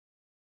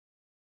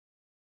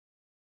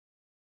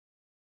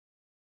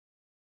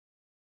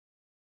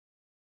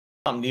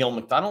I'm Neil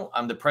McDonnell.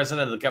 I'm the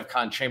president of the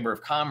GovCon Chamber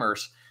of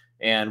Commerce,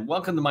 and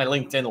welcome to my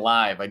LinkedIn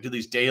Live. I do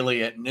these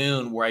daily at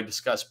noon where I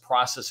discuss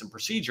process and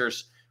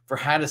procedures for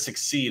how to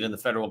succeed in the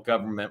federal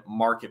government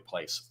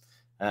marketplace.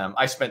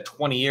 I spent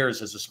 20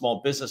 years as a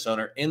small business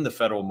owner in the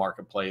federal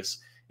marketplace,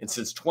 and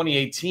since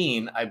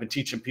 2018, I've been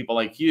teaching people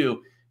like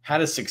you how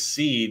to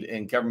succeed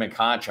in government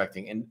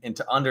contracting and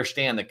to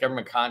understand that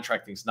government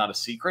contracting is not a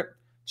secret,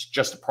 it's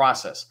just a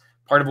process.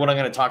 Part of what I'm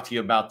going to talk to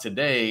you about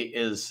today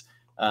is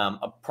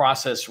a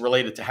process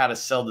related to how to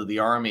sell to the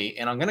Army.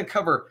 And I'm going to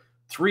cover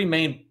three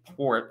main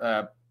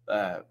bullet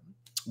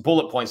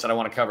points that I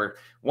want to cover.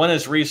 One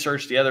is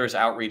research, the other is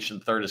outreach, and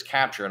the third is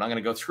capture. And I'm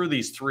going to go through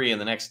these three in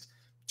the next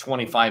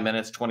 25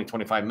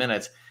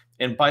 minutes.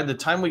 And by the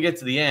time we get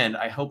to the end,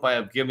 I hope I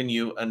have given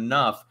you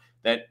enough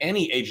that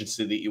any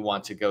agency that you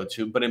want to go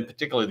to, but in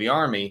particular the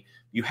Army,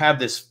 you have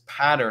this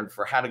pattern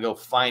for how to go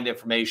find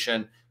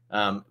information,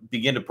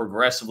 begin to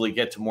progressively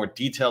get to more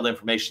detailed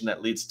information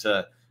that leads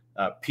to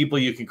people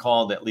you can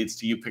call, that leads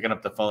to you picking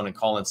up the phone and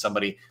calling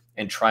somebody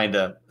and trying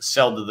to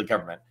sell to the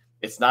government.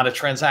 It's not a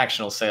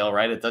transactional sale,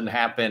 right? It doesn't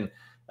happen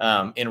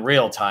in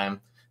real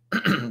time,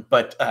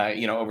 but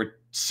over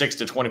 6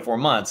 to 24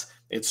 months,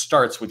 it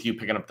starts with you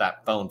picking up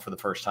that phone for the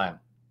first time.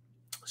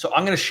 So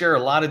I'm going to share a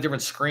lot of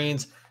different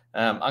screens.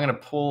 I'm going to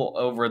pull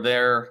over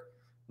there.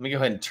 Let me go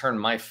ahead and turn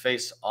my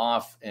face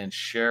off and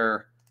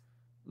share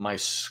my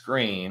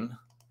screen.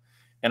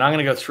 And I'm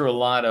going to go through a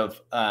lot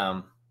of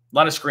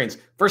screens.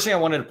 First thing I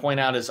wanted to point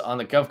out is on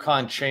the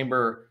GovCon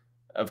Chamber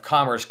of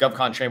Commerce,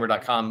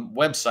 govconchamber.com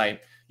website,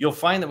 you'll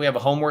find that we have a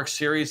homework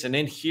series. And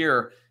in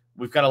here,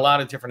 we've got a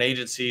lot of different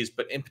agencies,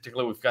 but in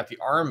particular, we've got the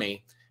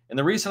Army. And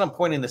the reason I'm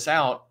pointing this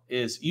out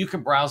is you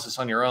can browse this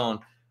on your own,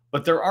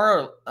 but there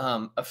are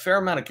a fair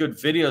amount of good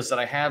videos that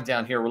I have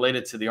down here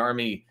related to the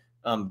Army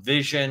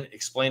vision,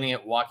 explaining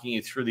it, walking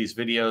you through these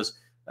videos,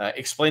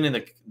 explaining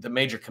the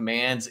major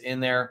commands in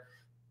there.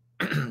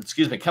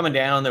 Excuse me, coming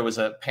down, there was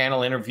a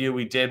panel interview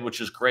we did,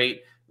 which is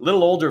great. A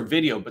little older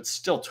video, but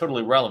still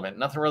totally relevant.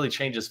 Nothing really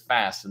changes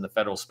fast in the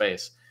federal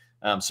space.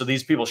 So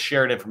these people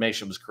shared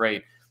information, was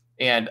great.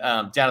 And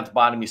down at the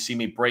bottom, you see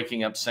me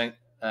breaking up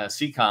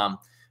CCOM,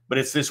 but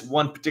it's this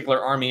one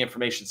particular Army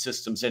Information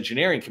Systems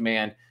Engineering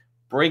Command,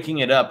 breaking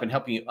it up and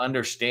helping you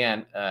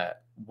understand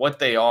what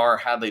they are,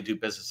 how they do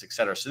business, et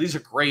cetera. So these are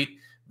great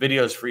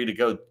videos for you to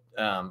go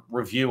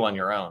review on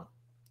your own.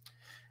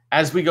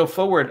 As we go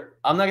forward,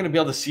 I'm not going to be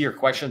able to see your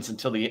questions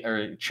until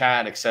the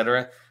chat, et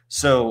cetera.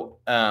 So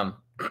go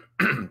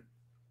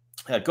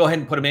ahead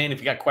and put them in. If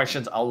you got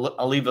questions, I'll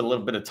leave a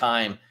little bit of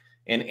time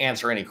and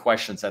answer any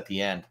questions at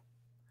the end.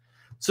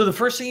 So the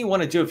first thing you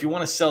want to do if you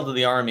want to sell to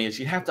the Army is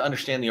you have to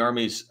understand the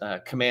Army's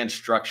command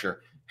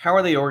structure. How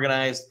are they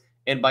organized?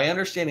 And by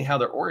understanding how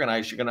they're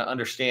organized, you're going to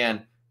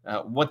understand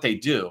what they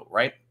do,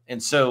 right?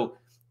 And so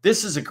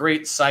this is a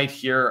great site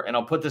here, and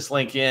I'll put this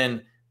link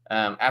in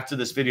after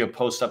this video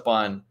posts up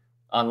on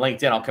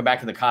LinkedIn. I'll come back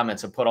in the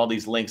comments and put all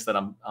these links that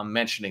I'm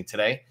mentioning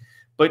today.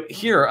 But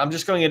here, I'm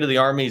just going into the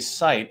Army's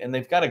site, and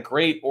they've got a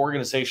great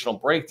organizational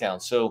breakdown.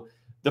 So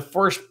the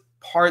first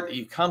part that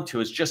you come to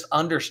is just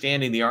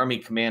understanding the Army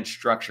command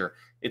structure.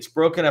 It's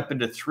broken up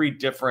into three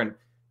different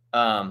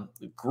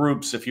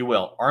groups, if you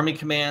will: Army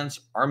commands,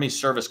 Army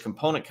service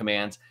component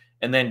commands,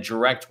 and then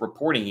direct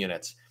reporting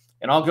units.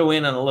 And I'll go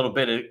in a little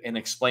bit and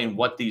explain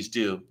what these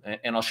do.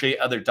 And I'll show you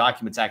other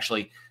documents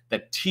actually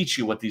that teach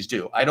you what these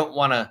do. I don't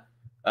want to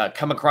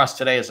come across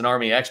today as an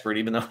Army expert,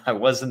 even though I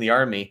was in the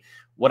Army.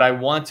 What I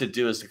want to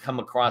do is to come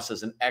across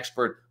as an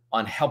expert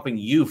on helping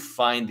you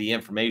find the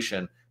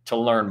information to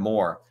learn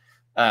more.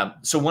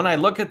 So when I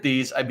look at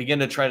these, I begin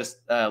to try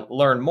to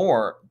learn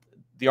more.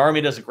 The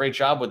Army does a great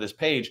job with this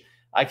page.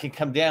 I can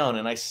come down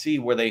and I see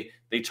where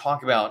they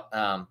talk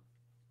about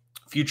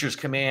Futures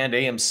Command,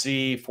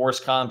 AMC,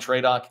 ForceCom,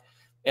 TRADOC,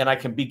 and I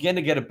can begin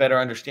to get a better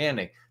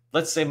understanding.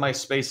 Let's say my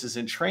space is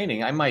in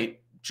training. I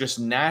might just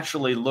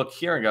naturally look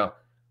here and go,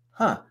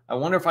 I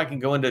wonder if I can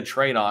go into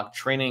TRADOC,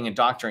 Training and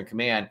Doctrine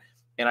Command,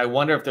 and I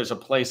wonder if there's a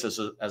place as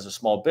a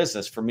small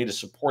business for me to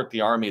support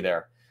the Army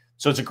there.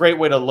 So it's a great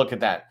way to look at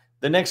that.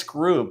 The next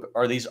group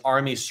are these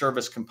Army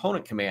Service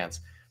Component Commands.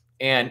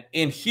 And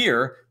in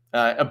here,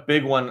 a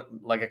big one,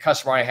 like a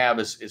customer I have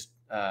is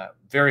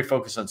very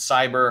focused on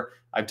cyber.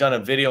 I've done a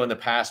video in the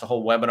past, a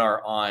whole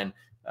webinar on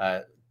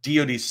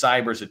DoD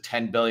cyber is a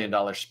 $10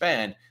 billion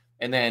spend.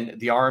 And then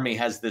the Army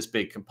has this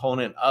big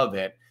component of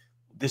it.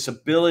 This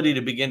ability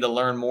to begin to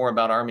learn more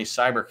about Army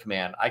Cyber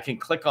Command. I can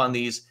click on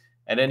these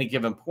at any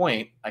given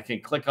point. I can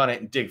click on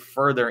it and dig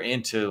further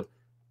into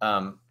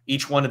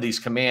each one of these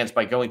commands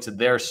by going to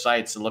their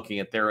sites and looking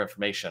at their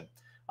information.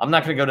 I'm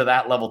not going to go to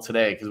that level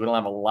today because we don't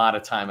have a lot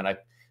of time. And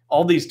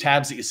all these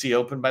tabs that you see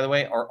open, by the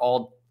way, are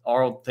all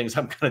things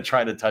I'm going to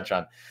try to touch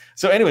on.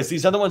 So anyways,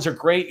 these other ones are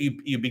great.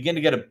 You begin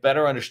to get a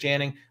better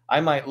understanding.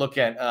 I might look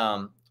at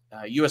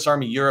U.S.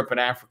 Army Europe and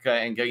Africa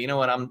and go, you know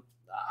what,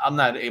 I'm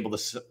not able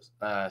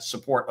to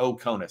support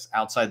OCONUS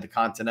outside the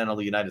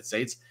continental United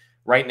States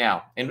right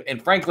now.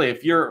 And frankly,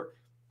 if you're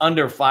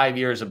under 5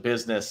 years of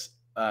business,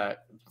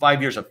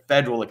 5 years of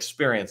federal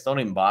experience, don't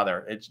even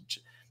bother.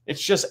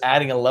 It's just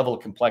adding a level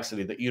of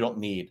complexity that you don't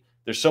need.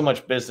 There's so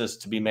much business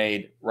to be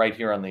made right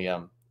here on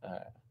the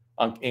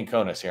in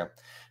CONUS here.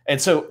 And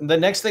so the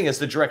next thing is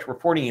the direct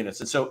reporting units.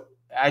 And so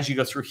as you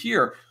go through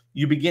here,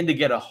 you begin to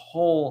get a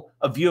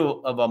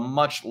view of a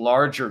much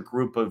larger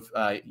group of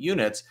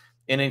units.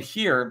 And in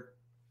here,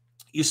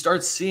 you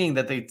start seeing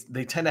that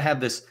they tend to have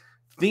this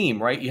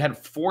theme, right? You had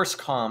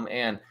ForceCom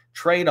and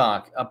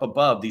TRADOC up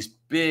above, these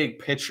big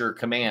picture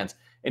commands.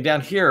 And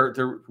down here,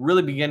 they're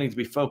really beginning to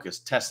be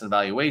focused: test and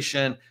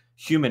evaluation,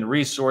 human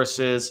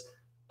resources,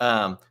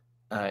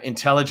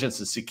 intelligence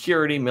and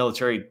security,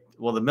 military.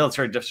 Well, the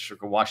military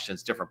district of Washington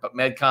is different, but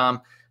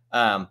MedCom,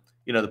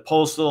 the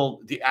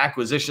postal, the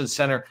acquisition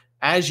center.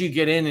 As you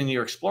get in and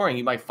you're exploring,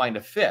 you might find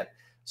a fit.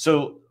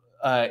 So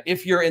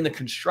if you're in the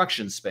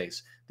construction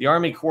space, the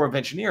Army Corps of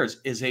Engineers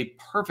is a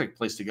perfect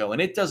place to go.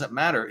 And it doesn't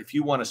matter if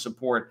you want to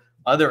support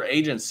other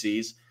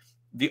agencies.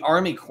 The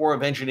Army Corps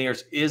of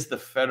Engineers is the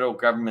federal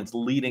government's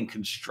leading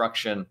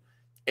construction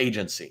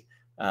agency.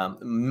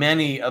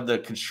 Many of the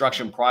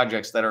construction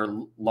projects that are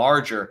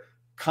larger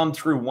come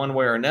through one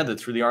way or another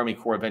through the Army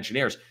Corps of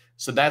Engineers.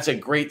 So that's a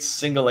great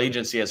single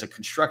agency as a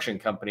construction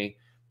company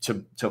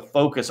to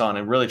focus on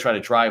and really try to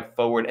drive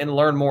forward and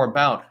learn more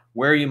about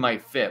where you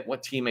might fit,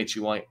 what teammates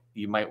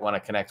you might want to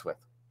connect with.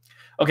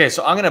 Okay,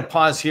 so I'm going to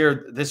pause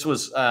here. This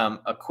was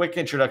a quick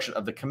introduction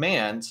of the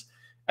commands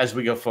as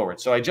we go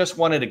forward. So I just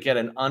wanted to get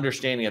an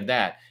understanding of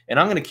that. And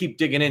I'm going to keep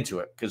digging into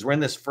it because we're in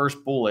this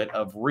first bullet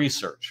of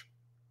research.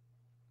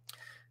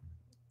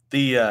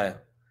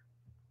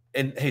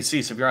 And hey,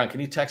 Cease, if you're on, can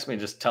you text me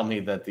and just tell me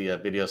that the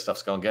video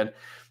stuff's going good?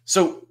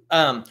 So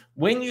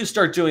when you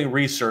start doing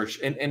research,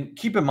 and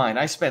keep in mind,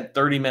 I spent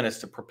 30 minutes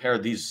to prepare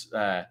these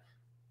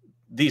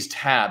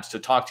tabs to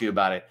talk to you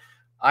about it.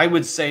 I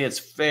would say it's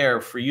fair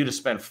for you to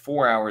spend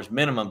 4 hours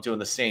minimum doing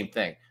the same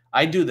thing.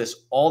 I do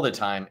this all the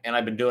time, and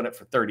I've been doing it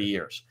for 30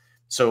 years.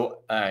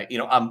 So,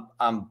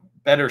 I'm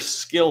better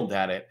skilled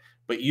at it,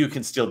 but you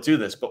can still do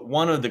this. But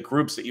one of the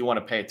groups that you want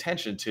to pay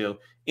attention to,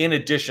 in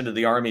addition to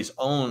the Army's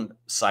own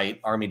site,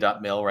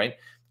 army.mil, right,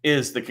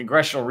 is the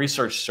Congressional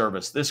Research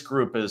Service. This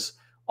group is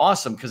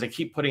awesome because they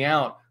keep putting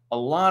out a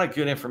lot of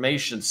good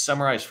information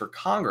summarized for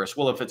Congress.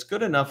 Well, if it's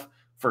good enough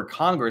for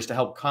Congress to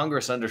help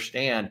Congress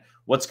understand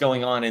what's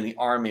going on in the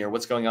Army or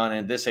what's going on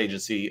in this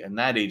agency and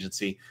that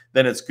agency,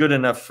 then it's good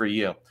enough for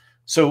you.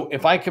 So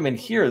if I come in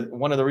here,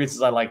 one of the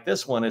reasons I like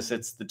this one is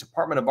it's the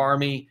Department of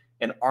Army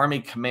and Army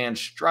Command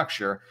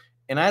Structure.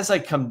 And as I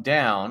come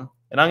down,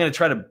 and I'm going to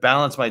try to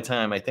balance my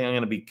time, I think I'm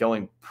going to be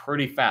going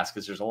pretty fast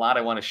because there's a lot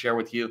I want to share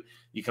with you.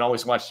 You can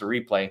always watch the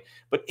replay.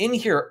 But in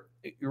here,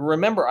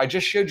 remember, I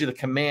just showed you the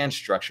command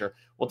structure.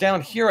 Well,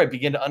 down here, I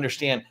begin to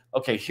understand,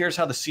 okay, here's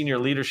how the senior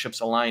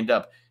leadership's aligned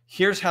up.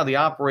 Here's how the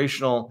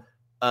operational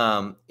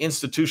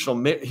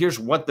institutional, here's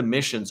what the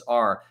missions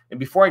are. And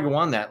before I go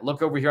on that,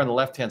 look over here on the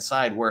left-hand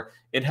side where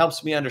it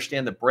helps me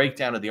understand the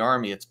breakdown of the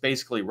Army. It's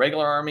basically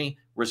regular Army,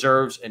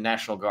 reserves, and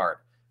National Guard,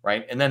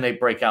 right? And then they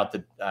break out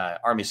the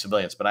Army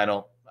civilians, but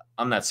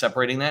I'm not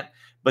separating that.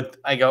 But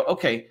I go,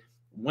 okay,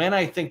 when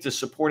I think to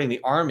supporting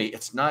the Army,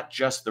 it's not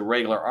just the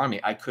regular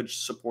Army. I could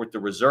support the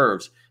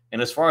reserves.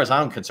 And as far as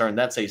I'm concerned,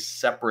 that's a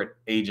separate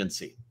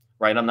agency,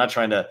 right? I'm not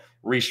trying to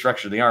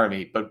restructure the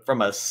Army, but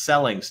from a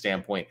selling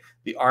standpoint,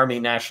 the Army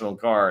National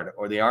Guard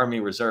or the Army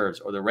Reserves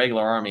or the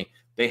regular Army,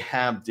 they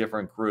have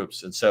different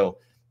groups. And so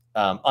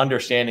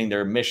understanding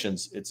their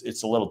missions,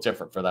 it's a little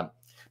different for them.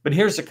 But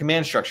here's the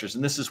command structures.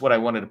 And this is what I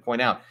wanted to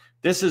point out.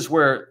 This is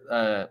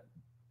where,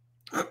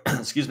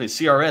 excuse me,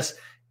 CRS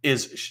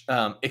is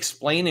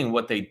explaining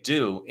what they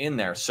do in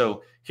there.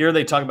 So here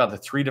they talk about the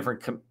three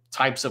different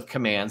types of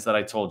commands that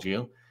I told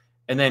you.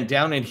 And then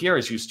down in here,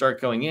 as you start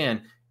going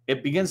in,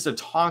 it begins to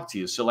talk to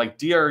you. So like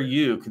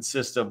DRU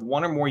consists of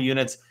one or more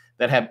units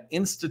that have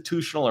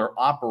institutional or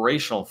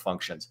operational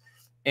functions.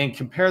 And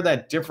compare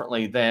that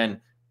differently than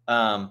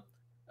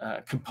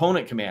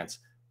component commands,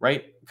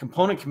 right?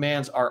 Component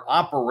commands are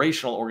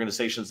operational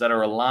organizations that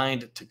are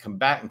aligned to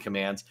combatant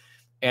commands,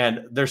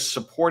 and they're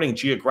supporting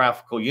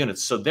geographical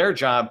units. So their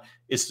job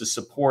is to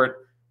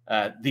support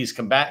these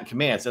combatant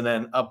commands. And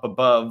then up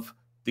above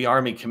the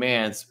Army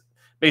commands,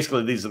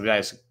 basically these are the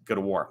guys who go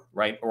to war,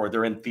 right? Or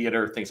they're in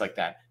theater, things like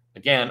that.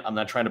 Again, I'm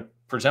not trying to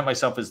present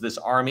myself as this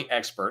Army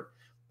expert.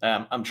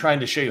 I'm trying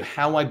to show you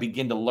how I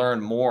begin to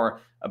learn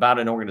more about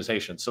an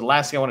organization. So the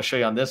last thing I want to show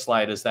you on this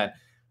slide is that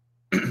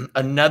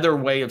another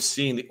way of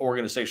seeing the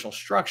organizational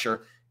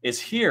structure is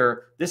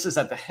here. This is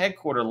at the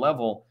headquarter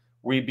level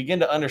where you begin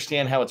to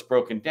understand how it's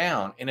broken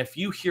down. And if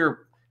you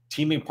hear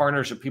teaming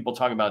partners or people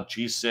talking about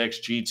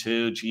G6,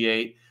 G2,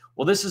 G8,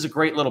 well, this is a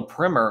great little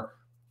primer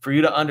for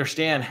you to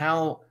understand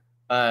how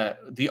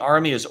the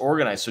Army is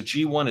organized. So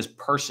G1 is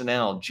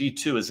personnel,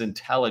 G2 is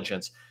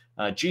intelligence,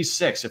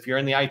 G6, if you're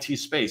in the IT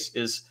space,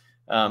 is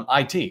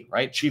IT,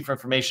 right? Chief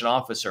Information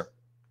Officer.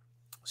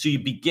 So you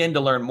begin to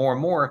learn more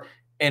and more,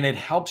 and it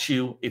helps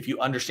you, if you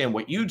understand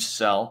what you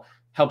sell,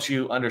 helps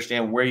you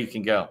understand where you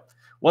can go.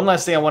 One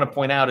last thing I want to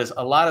point out is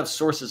a lot of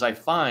sources I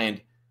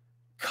find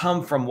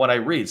come from what I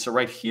read. So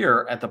right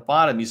here at the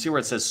bottom, you see where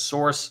it says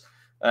source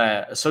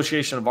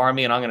Association of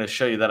Army, and I'm going to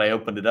show you that I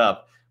opened it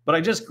up. But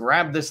I just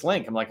grabbed this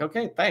link. I'm like,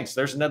 okay, thanks.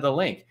 There's another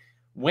link.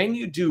 When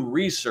you do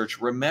research,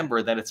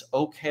 remember that it's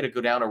okay to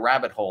go down a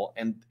rabbit hole.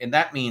 And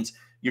that means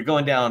you're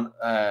going down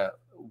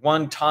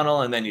one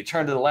tunnel, and then you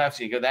turn to the left,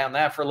 and you go down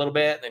that for a little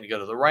bit, and then you go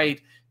to the right.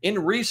 In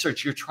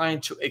research, you're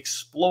trying to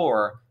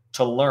explore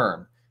to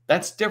learn.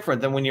 That's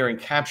different than when you're in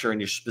capture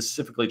and you're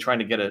specifically trying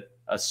to get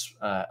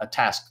a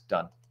task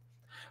done.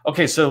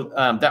 Okay, so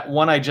that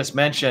one I just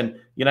mentioned,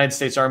 United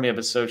States Army of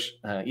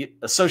Association of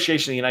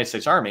the United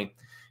States Army.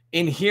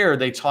 In here,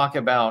 they talk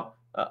about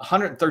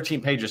 113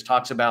 pages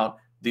talks about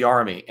the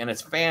Army, and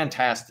it's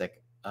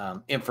fantastic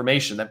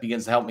information that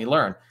begins to help me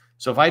learn.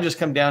 So if I just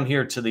come down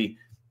here to the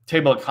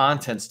table of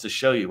contents to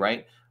show you,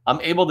 right,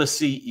 I'm able to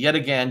see yet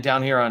again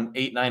down here on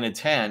 8, 9, and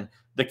 10,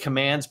 the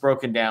commands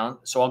broken down.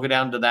 So I'll go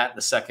down to that in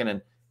a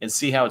second and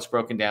see how it's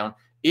broken down.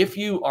 If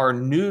you are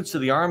new to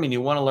the Army and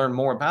you want to learn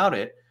more about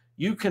it,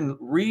 you can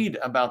read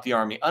about the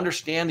Army,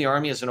 understand the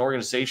Army as an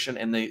organization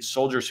and the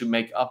soldiers who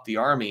make up the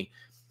Army.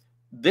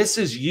 This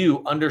is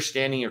you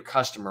understanding your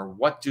customer.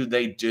 What do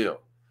they do,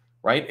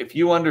 right? If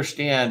you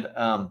understand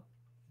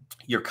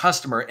your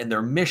customer and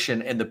their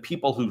mission and the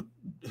people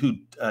who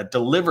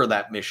deliver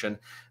that mission,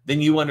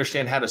 then you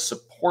understand how to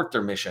support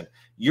their mission.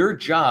 Your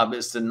job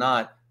is to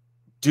not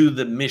do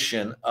the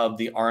mission of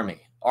the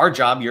Army. Our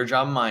job, your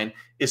job, mine,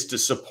 is to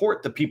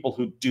support the people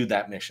who do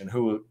that mission,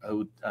 who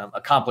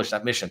accomplish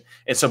that mission.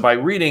 And so by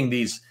reading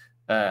this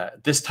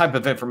type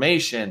of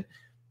information,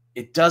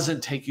 it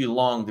doesn't take you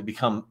long to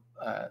become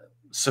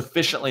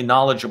sufficiently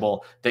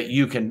knowledgeable that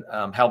you can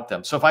help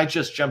them. So if I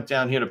just jump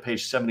down here to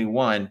page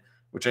 71,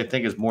 which I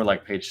think is more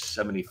like page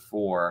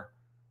 74,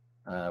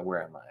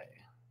 where am I?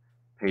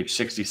 Page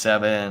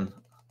 67.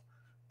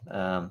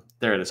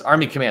 There it is,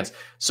 Army commands.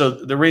 So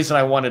the reason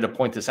I wanted to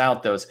point this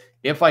out, though, is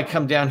if I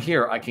come down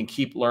here, I can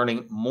keep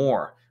learning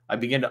more. I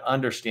begin to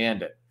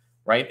understand it,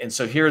 right? And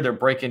so here they're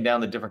breaking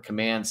down the different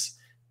commands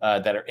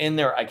that are in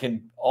there. I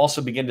can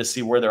also begin to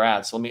see where they're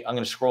at. So I'm going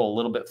to scroll a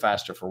little bit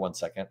faster for 1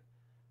 second.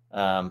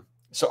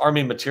 So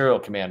Army Material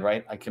Command,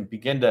 right? I can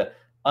begin to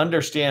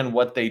understand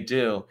what they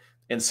do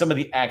and some of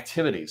the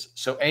activities.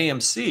 So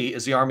AMC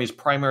is the Army's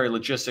primary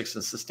logistics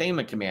and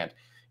sustainment command.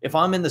 If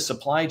I'm in the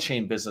supply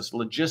chain business,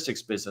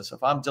 logistics business,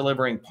 if I'm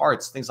delivering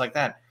parts, things like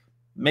that,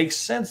 makes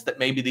sense that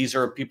maybe these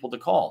are people to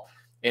call.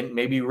 And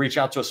maybe reach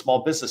out to a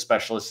small business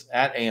specialist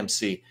at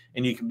AMC,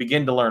 and you can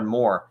begin to learn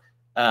more.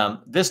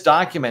 This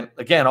document,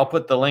 again, I'll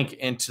put the link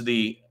into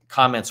the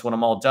comments when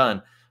I'm all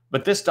done.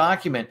 But this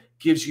document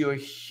gives you a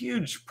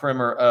huge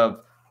primer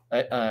of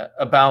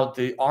about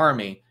the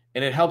Army,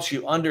 and it helps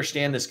you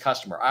understand this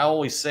customer. I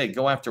always say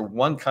go after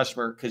one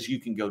customer because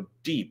you can go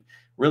deep.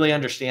 Really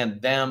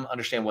understand them,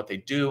 understand what they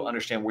do,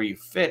 understand where you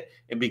fit,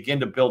 and begin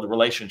to build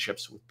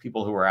relationships with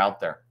people who are out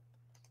there.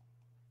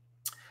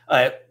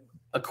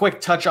 A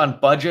quick touch on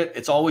budget.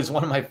 It's always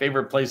one of my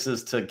favorite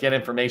places to get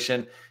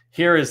information.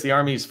 Here is the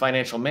Army's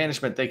financial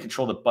management. They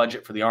control the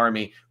budget for the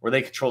Army, or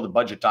they control the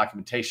budget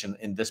documentation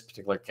in this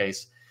particular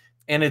case.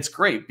 And it's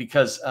great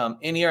because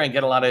in here I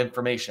get a lot of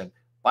information.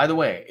 By the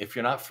way, if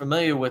you're not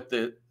familiar with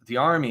the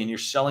Army and you're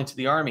selling to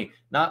the Army,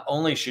 not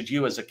only should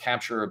you as a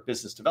capture or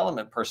business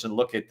development person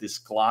look at this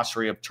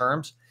glossary of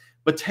terms,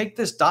 but take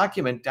this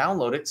document,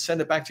 download it,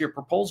 send it back to your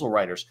proposal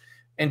writers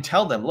and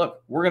tell them,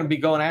 look, we're going to be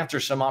going after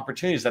some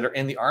opportunities that are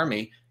in the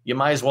Army. You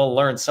might as well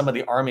learn some of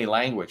the Army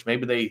language.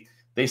 Maybe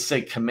they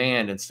say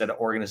command instead of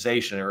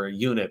organization or a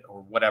unit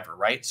or whatever,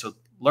 right? So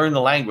learn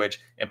the language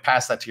and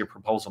pass that to your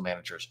proposal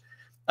managers.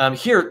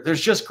 Here,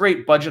 there's just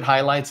great budget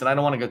highlights, and I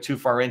don't want to go too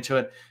far into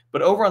it,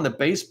 but over on the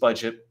base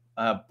budget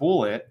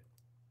bullet,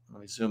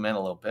 let me zoom in a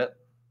little bit.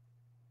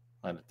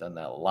 Might have done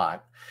that a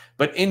lot.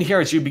 But in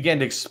here, as you begin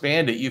to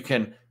expand it, you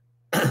can,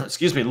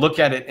 excuse me, look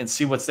at it and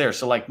see what's there.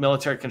 So like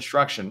military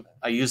construction,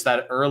 I used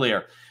that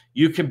earlier.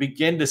 You can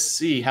begin to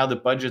see how the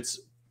budget's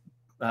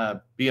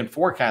being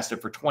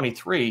forecasted for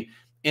 23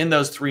 in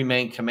those three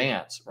main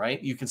commands,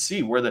 right? You can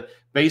see where the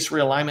base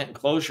realignment and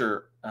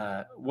closure,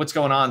 what's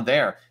going on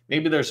there.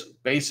 Maybe there's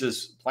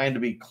bases planned to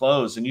be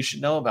closed, and you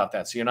should know about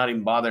that. So you're not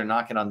even bothering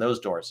knocking on those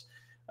doors.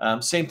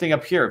 Same thing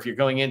up here. If you're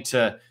going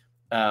into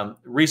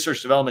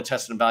research, development,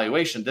 test, and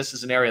evaluation, this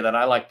is an area that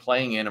I like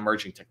playing in,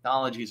 emerging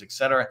technologies, et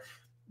cetera.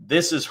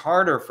 This is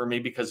harder for me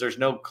because there's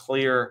no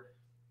clear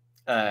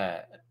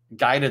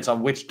guidance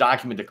on which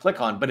document to click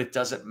on, but it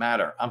doesn't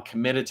matter. I'm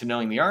committed to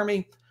knowing the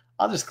Army.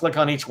 I'll just click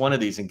on each one of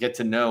these and get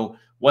to know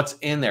what's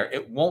in there.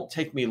 It won't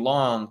take me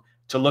long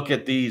to look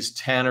at these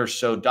 10 or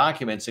so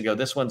documents and go,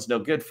 this one's no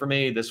good for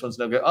me. This one's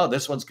no good. Oh,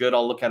 this one's good.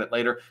 I'll look at it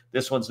later.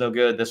 This one's no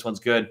good. This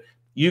one's good.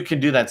 You can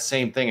do that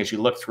same thing as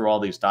you look through all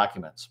these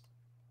documents.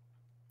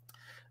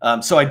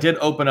 So I did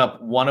open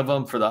up one of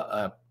them for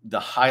the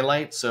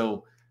highlight.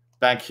 So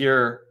back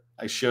here,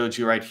 I showed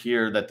you right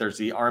here that there's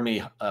the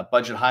Army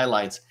budget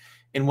highlights.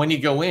 And when you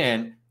go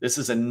in, this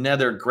is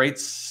another great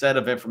set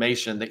of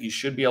information that you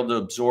should be able to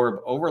absorb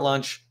over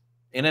lunch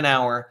in an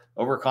hour,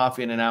 over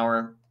coffee in an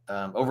hour,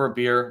 over a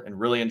beer, and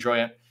really enjoy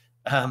it.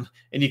 And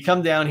you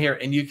come down here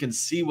and you can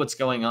see what's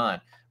going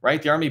on.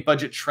 right? The Army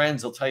budget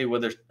trends will tell you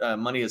whether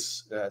money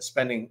is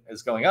spending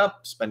is going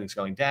up, spending is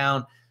going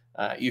down.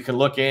 You can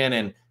look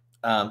in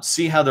and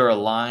see how they're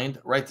aligned,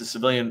 right? The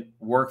civilian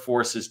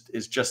workforce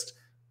is just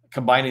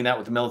combining that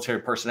with the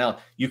military personnel.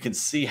 You can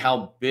see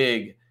how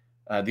big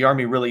the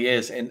Army really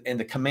is, and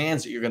the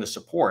commands that you're going to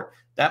support.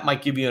 That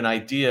might give you an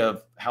idea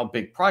of how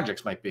big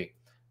projects might be.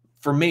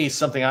 For me,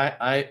 something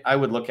I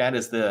would look at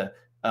is the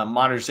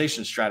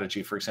modernization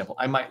strategy, for example.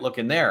 I might look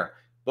in there,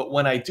 but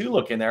when I do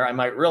look in there, I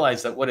might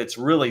realize that what it's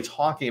really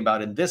talking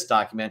about in this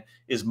document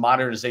is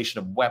modernization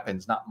of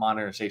weapons, not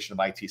modernization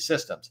of IT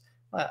systems.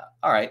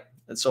 All right,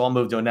 and so I'll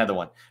move to another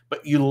one.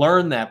 But you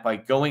learn that by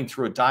going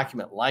through a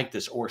document like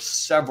this or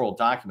several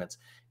documents.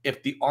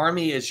 If the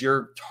Army is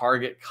your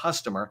target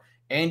customer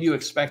and you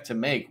expect to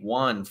make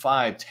 $1,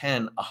 $5,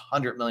 $10,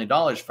 $100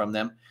 million from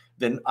them,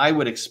 then I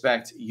would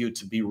expect you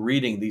to be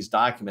reading these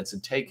documents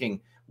and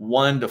taking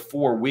 1 to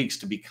 4 weeks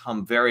to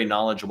become very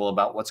knowledgeable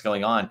about what's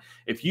going on.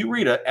 If you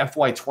read a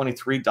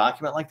FY23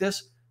 document like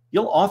this,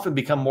 you'll often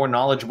become more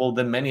knowledgeable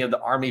than many of the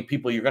Army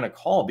people you're going to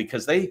call,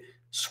 because they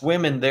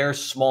swim in their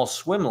small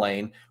swim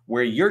lane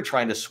where you're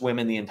trying to swim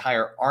in the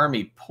entire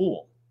Army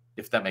pool,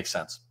 if that makes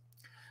sense.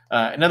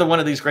 Another one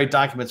of these great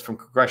documents from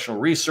congressional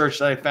research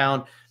that I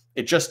found,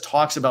 it just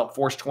talks about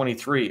Force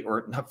 23,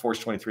 or not Force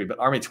 23, but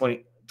Army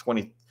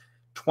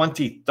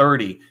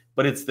 2030.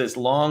 But it's this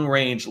long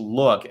range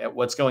look at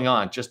what's going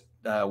on, just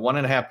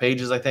 1.5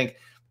 pages, I think.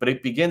 But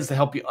it begins to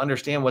help you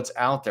understand what's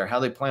out there, how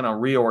they plan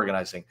on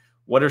reorganizing,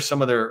 what are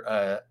some of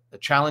their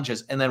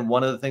challenges. And then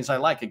one of the things I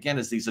like, again,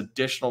 is these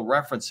additional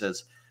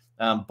references.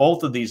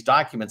 Both of these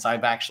documents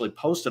I've actually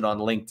posted on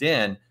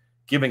LinkedIn,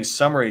 giving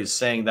summaries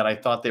saying that I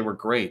thought they were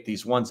great,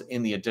 these ones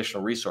in the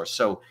additional resource.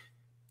 So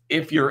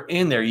if you're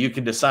in there, you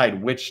can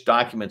decide which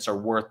documents are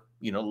worth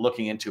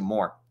looking into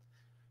more.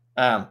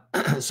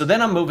 So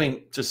then I'm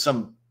moving to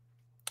some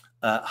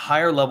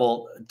higher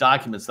level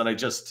documents that I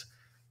just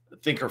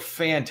think are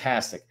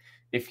fantastic.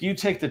 If you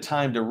take the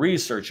time to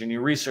research, and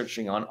you're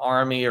researching on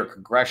Army or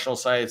congressional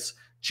sites,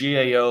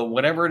 GAO,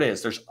 whatever it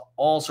is, there's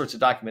all sorts of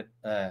document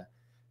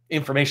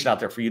information out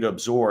there for you to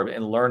absorb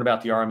and learn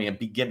about the Army and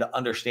begin to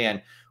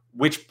understand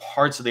which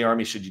parts of the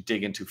Army should you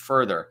dig into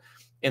further.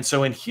 And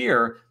so in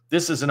here,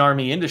 this is an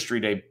Army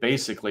Industry Day,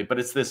 basically, but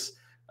it's this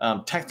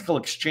technical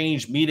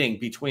exchange meeting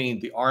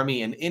between the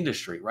Army and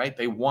industry, right?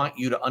 They want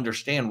you to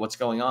understand what's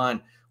going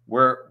on,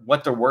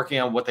 what they're working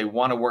on, what they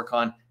want to work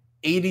on.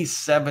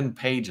 87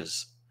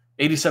 pages,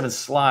 87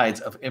 slides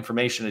of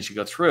information as you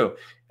go through.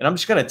 And I'm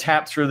just going to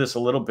tap through this a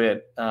little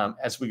bit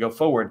as we go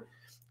forward.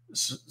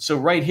 So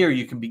right here,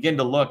 you can begin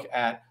to look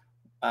at,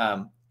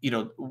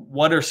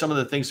 what are some of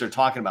the things they're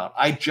talking about.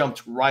 I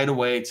jumped right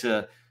away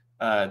to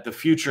the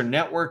future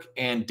network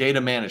and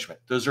data management.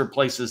 Those are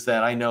places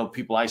that I know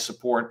people I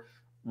support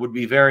would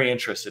be very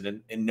interested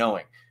in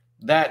knowing.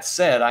 That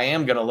said, I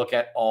am going to look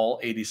at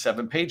all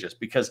 87 pages,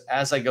 because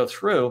as I go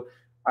through,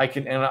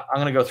 and I'm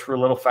going to go through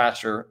a little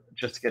faster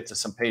just to get to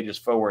some pages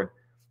forward.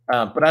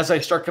 But as I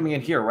start coming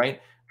in here,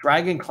 right,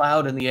 Dragon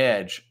Cloud and the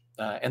Edge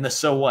and the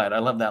so what. I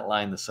love that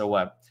line, the so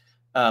what.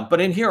 But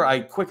in here,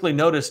 I quickly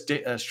noticed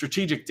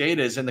strategic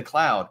data is in the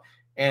cloud,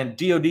 and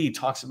DoD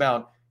talks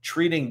about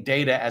treating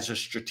data as a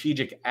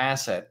strategic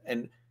asset.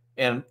 And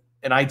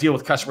I deal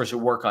with customers who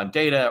work on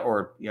data,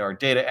 or are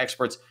data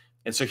experts.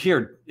 And so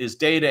here is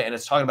data, and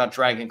it's talking about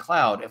Dragon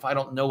Cloud. If I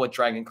don't know what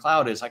Dragon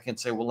Cloud is, I can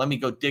say, well, let me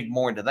go dig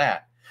more into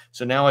that.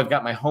 So now I've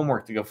got my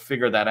homework to go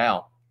figure that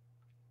out.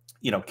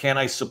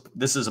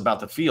 This is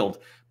about the field,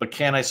 but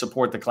can I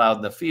support the cloud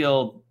in the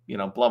field?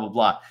 Blah, blah,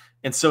 blah.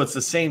 And so it's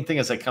the same thing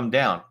as I come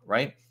down,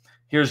 right?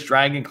 Here's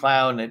Dragon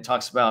Cloud, and it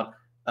talks about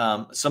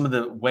some of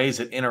the ways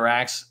it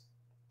interacts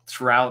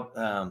throughout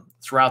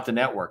the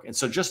network. And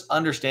so just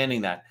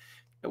understanding that.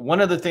 One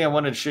other thing I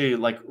wanted to show you,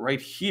 like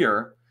right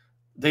here,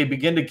 they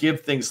begin to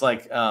give things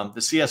like the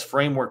CS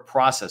framework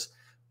process,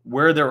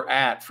 where they're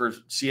at for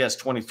CS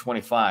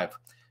 2025.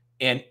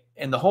 And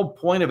the whole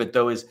point of it,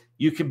 though, is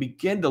you can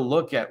begin to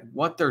look at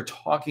what they're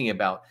talking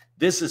about.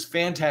 This is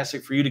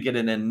fantastic for you to get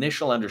an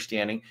initial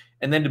understanding,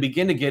 and then to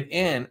begin to get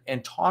in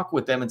and talk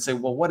with them and say,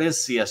 well, what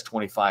is CS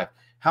 25?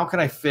 How can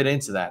I fit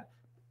into that?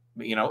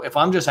 If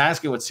I'm just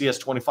asking what CS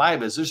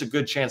 25 is, there's a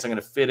good chance I'm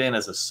going to fit in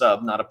as a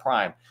sub, not a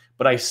prime.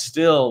 But I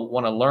still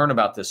want to learn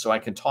about this so I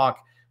can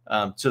talk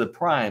to the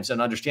primes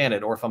and understand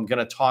it. Or if I'm going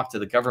to talk to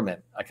the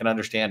government, I can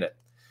understand it.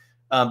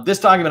 This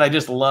document I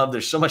just love.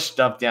 There's so much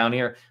stuff down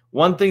here.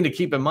 One thing to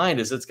keep in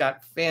mind is it's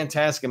got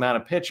fantastic amount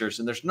of pictures,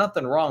 and there's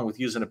nothing wrong with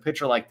using a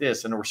picture like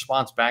this in a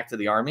response back to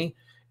the Army.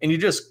 And you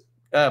just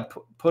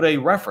put a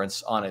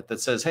reference on it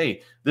that says,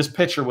 hey, this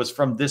picture was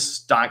from this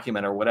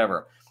document or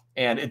whatever.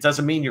 And it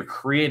doesn't mean you're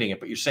creating it,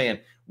 but you're saying,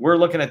 we're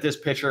looking at this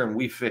picture and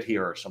we fit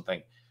here or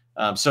something.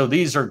 So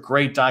these are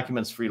great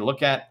documents for you to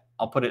look at.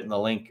 I'll put it in the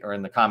link or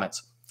in the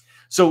comments.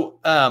 So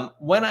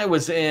when I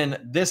was in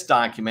this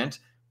document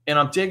and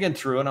I'm digging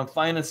through and I'm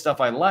finding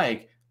stuff I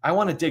like, I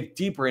want to dig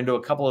deeper into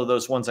a couple of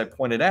those ones I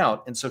pointed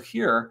out. And so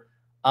here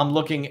I'm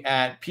looking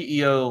at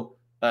PEO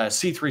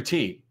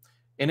C3T.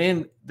 And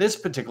in this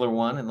particular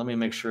one, and let me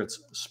make sure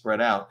it's spread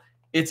out,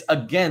 It's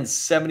again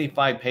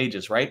 75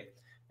 pages, right?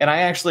 And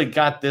I actually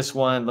got this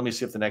one. Let me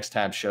see if the next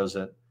tab shows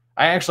it.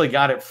 I actually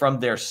got it from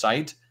their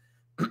site.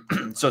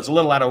 So it's a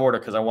little out of order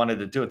because I wanted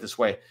to do it this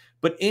way.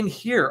 But in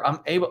here, I'm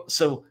able,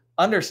 so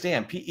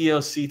understand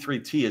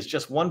PEOC3T is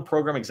just one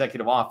program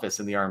executive office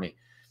in the Army.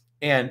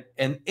 And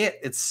it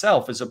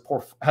itself is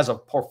has a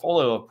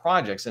portfolio of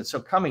projects. And so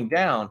coming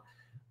down,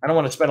 I don't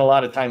want to spend a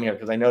lot of time here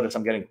because I notice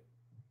I'm getting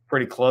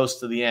pretty close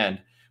to the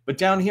end. But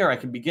down here, I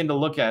can begin to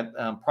look at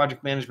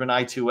project management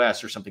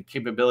I2S or something,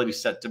 capability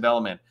set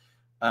development,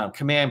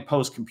 command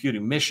post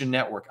computing, mission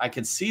network. I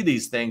can see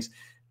these things.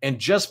 And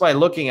just by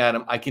looking at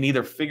them, I can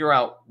either figure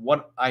out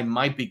what I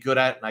might be good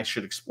at and I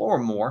should explore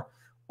more.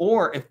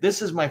 Or if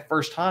this is my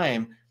first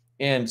time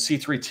in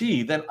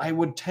C3T, then I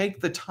would take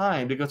the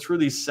time to go through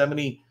these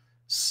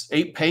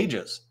 78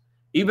 pages.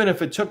 Even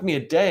if it took me a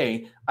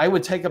day, I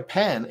would take a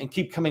pen and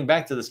keep coming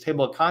back to this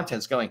table of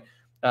contents going,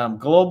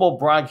 global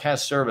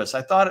broadcast service.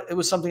 I thought it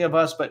was something of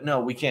us, but no,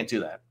 we can't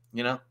do that.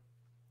 You know,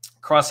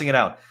 crossing it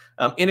out.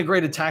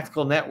 Integrated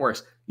tactical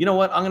networks. You know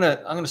what? I'm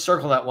gonna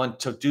circle that one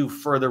to do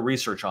further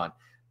research on.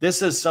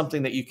 This is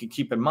something that you can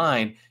keep in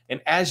mind.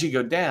 And as you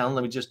go down,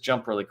 let me just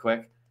jump really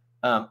quick.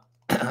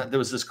 There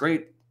was this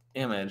great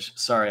image.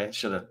 Sorry, I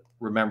should have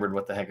remembered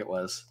what the heck it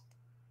was.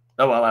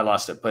 Oh, well, I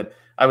lost it. But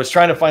I was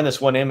trying to find this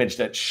one image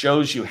that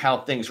shows you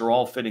how things are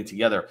all fitting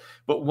together.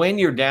 But when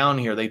you're down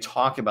here, they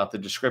talk about the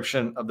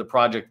description of the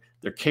project,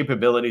 their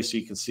capabilities, so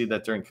you can see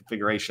that they're in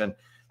configuration.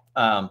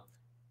 And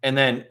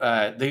then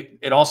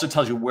it also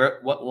tells you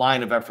what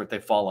line of effort they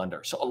fall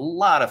under. So a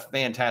lot of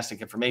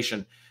fantastic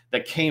information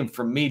that came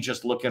from me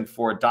just looking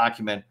for a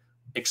document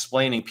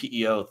explaining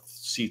PEO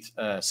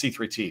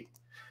C3T.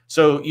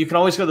 So you can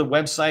always go to the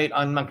website.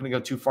 I'm not going to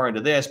go too far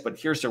into this, but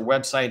here's their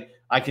website.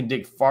 I can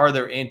dig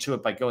farther into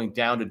it by going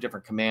down to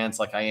different commands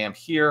like I am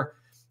here.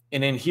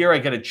 And in here, I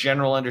get a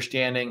general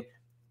understanding.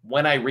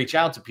 When I reach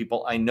out to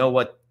people, I know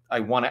what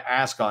I want to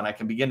ask on. I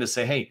can begin to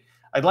say, hey,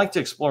 I'd like to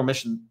explore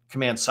Mission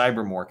Command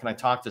Cyber more. Can I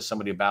talk to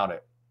somebody about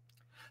it?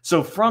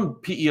 So from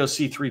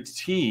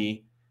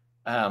PEOC3T,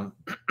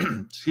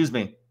 excuse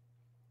me,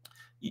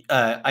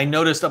 I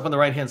noticed up on the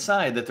right-hand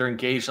side that they're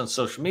engaged on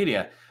social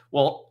media.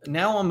 Well,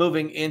 now I'm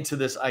moving into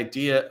this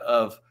idea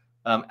of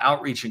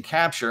outreach and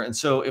capture. And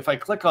so if I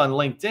click on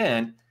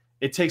LinkedIn,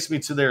 it takes me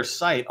to their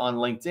site on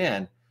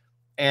LinkedIn.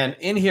 And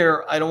in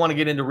here, I don't want to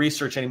get into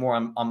research anymore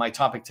on my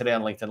topic today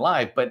on LinkedIn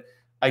Live, but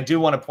I do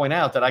want to point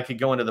out that I could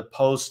go into the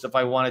post if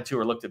I wanted to,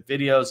 or looked at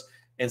videos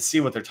and see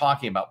what they're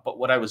talking about. But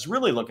what I was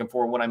really looking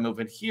for when I move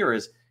in here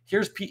is,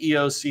 here's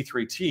PEO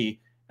C3T,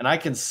 and I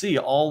can see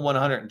all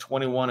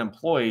 121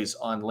 employees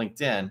on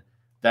LinkedIn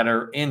that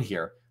are in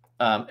here.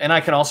 And I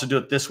can also do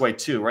it this way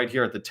too, right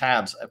here at the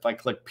tabs. If I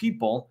click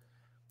people,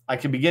 I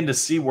can begin to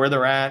see where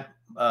they're at.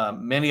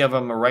 Many of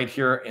them are right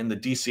here in the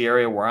DC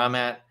area where I'm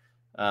at,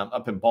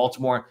 up in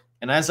Baltimore.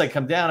 And as I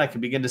come down, I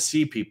can begin to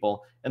see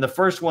people. And the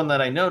first one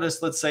that I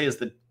noticed, let's say, is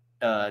the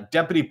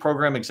Deputy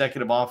Program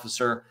Executive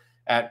Officer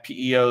at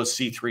PEO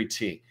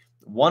C3T.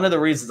 One of the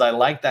reasons I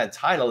like that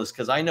title is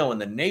because I know in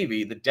the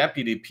Navy, the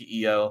Deputy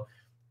PEO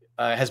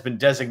has been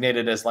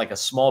designated as like a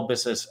small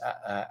business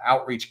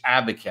outreach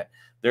advocate.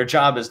 Their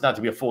job is not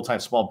to be a full-time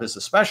small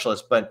business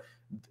specialist, but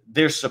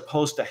they're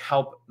supposed to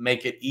help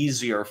make it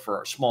easier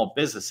for small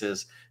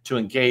businesses to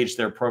engage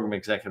their program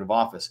executive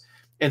office.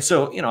 And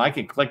so, you know, I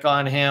can click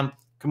on him,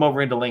 come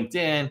over into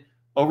LinkedIn.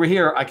 Over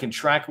here, I can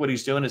track what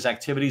he's doing, his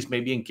activities,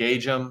 maybe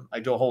engage him.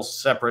 I do a whole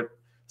separate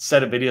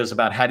set of videos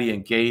about how do you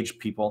engage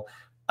people.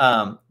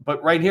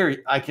 But right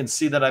here, I can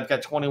see that I've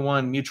got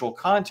 21 mutual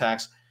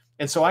contacts.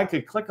 And so I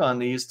could click on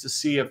these to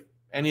see if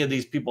any of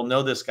these people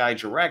know this guy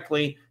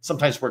directly.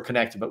 Sometimes we're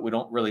connected, but we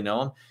don't really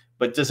know him.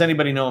 But does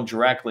anybody know him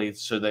directly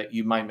so that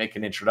you might make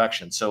an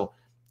introduction? So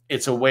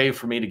it's a way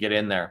for me to get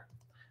in there.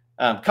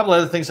 A couple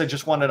other things I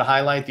just wanted to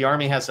highlight. The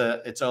Army has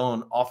its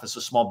own Office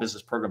of Small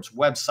Business Programs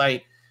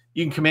website.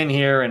 You can come in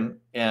here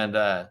and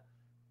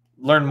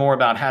learn more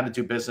about how to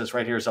do business.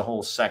 Right here's a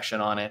whole section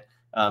on it.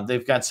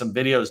 They've got some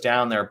videos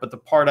down there. But the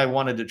part I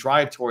wanted to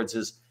drive towards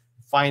is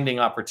finding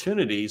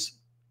opportunities.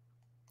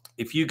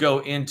 If you go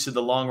into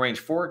the long range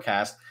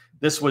forecast,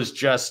 this was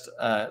just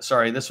a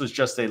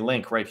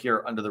link right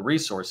here under the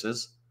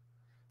resources.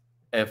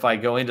 If I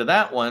go into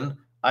that one,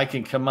 I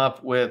can come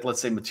up with, let's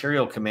say,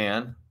 material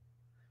command.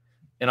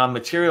 And on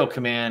material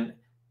command,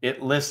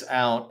 it lists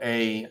out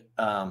a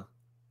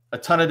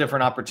ton of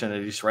different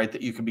opportunities, right,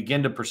 that you can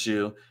begin to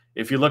pursue.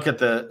 If you look at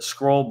the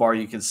scroll bar,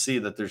 you can see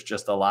that there's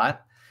just a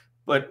lot.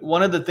 But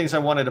one of the things I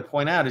wanted to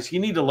point out is you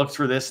need to look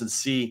through this and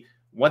see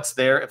what's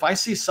there. If I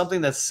see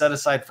something that's set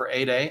aside for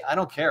 8A, I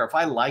don't care. If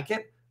I like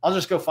it, I'll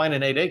just go find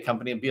an 8A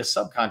company and be a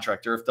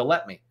subcontractor if they'll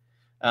let me.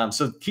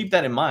 So keep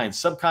that in mind.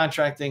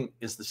 Subcontracting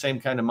is the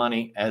same kind of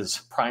money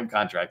as prime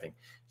contracting.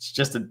 It's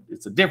just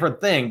it's a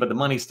different thing, but the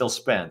money still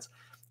spends.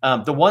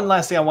 The one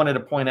last thing I wanted to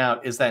point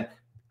out is that,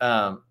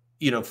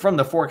 from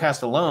the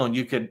forecast alone,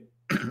 you could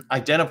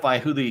identify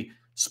who the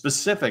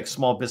specific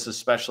small business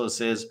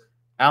specialist is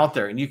out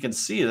there. And you can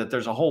see that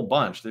there's a whole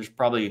bunch. There's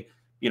probably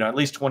at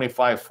least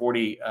 25,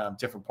 40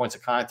 different points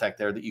of contact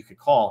there that you could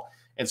call.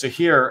 And so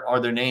here are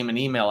their name and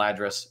email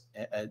address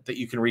that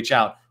you can reach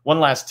out. One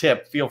last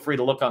tip, feel free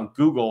to look on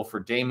Google for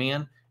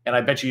Damien, and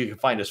I bet you can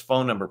find his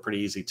phone number pretty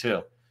easy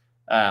too.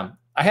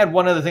 I had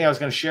one other thing I was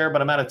going to share,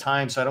 but I'm out of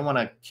time, so I don't want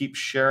to keep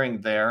sharing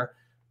there.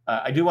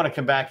 I do want to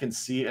come back and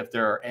see if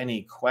there are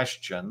any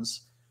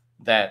questions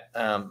that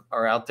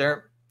are out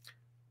there.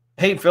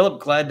 Hey, Philip,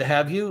 glad to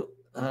have you.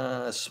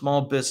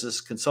 Small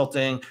business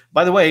consulting.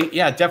 By the way,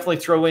 yeah, definitely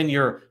throw in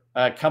your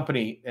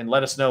company and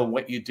let us know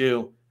what you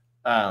do,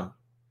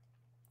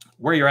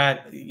 where you're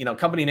at,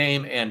 company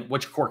name and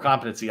what's your core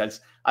competency.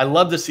 I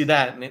love to see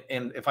that.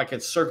 And if I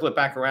could circle it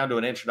back around to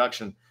an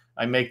introduction,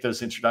 I make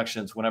those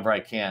introductions whenever I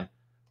can.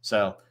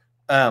 So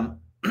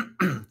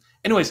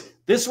anyways,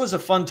 this was a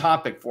fun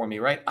topic for me,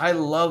 right? I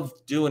love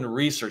doing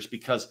research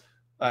because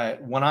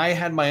when I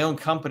had my own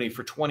company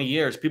for 20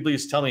 years, people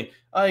used to tell me,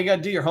 oh, you got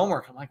to do your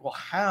homework. I'm like, well,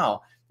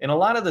 how? And a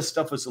lot of this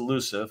stuff was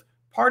elusive.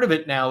 Part of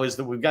it now is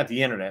that we've got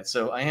the internet.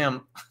 So I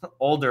am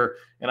older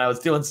and I was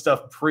doing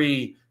stuff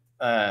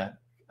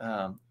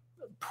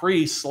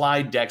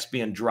pre-slide decks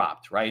being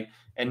dropped, right?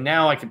 And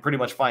now I can pretty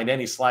much find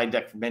any slide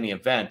deck from any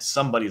event.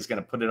 Somebody's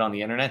going to put it on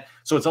the internet.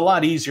 So it's a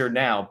lot easier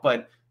now,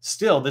 but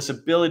still this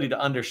ability to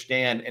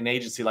understand an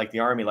agency like the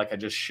Army, like I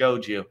just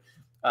showed you,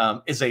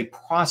 is a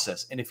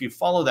process. And if you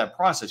follow that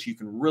process, you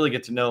can really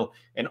get to know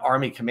an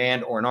Army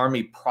command or an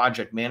Army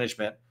project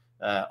management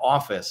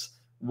office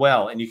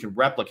well, and you can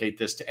replicate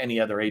this to any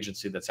other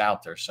agency that's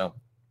out there. So,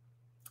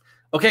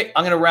 okay,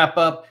 I'm going to wrap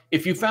up.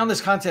 If you found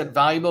this content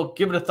valuable,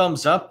 give it a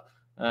thumbs up.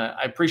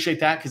 I appreciate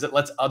that because it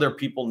lets other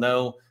people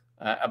know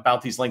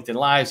about these LinkedIn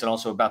Lives and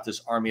also about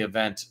this Army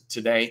event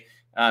today.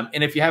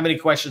 And if you have any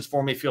questions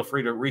for me, feel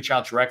free to reach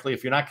out directly.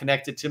 If you're not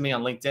connected to me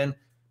on LinkedIn,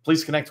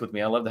 please connect with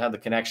me. I love to have the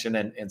connection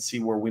and see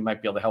where we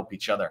might be able to help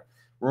each other.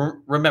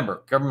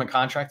 Remember, government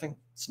contracting,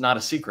 it's not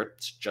a secret.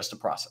 It's just a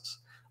process.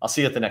 I'll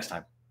see you at the next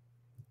time.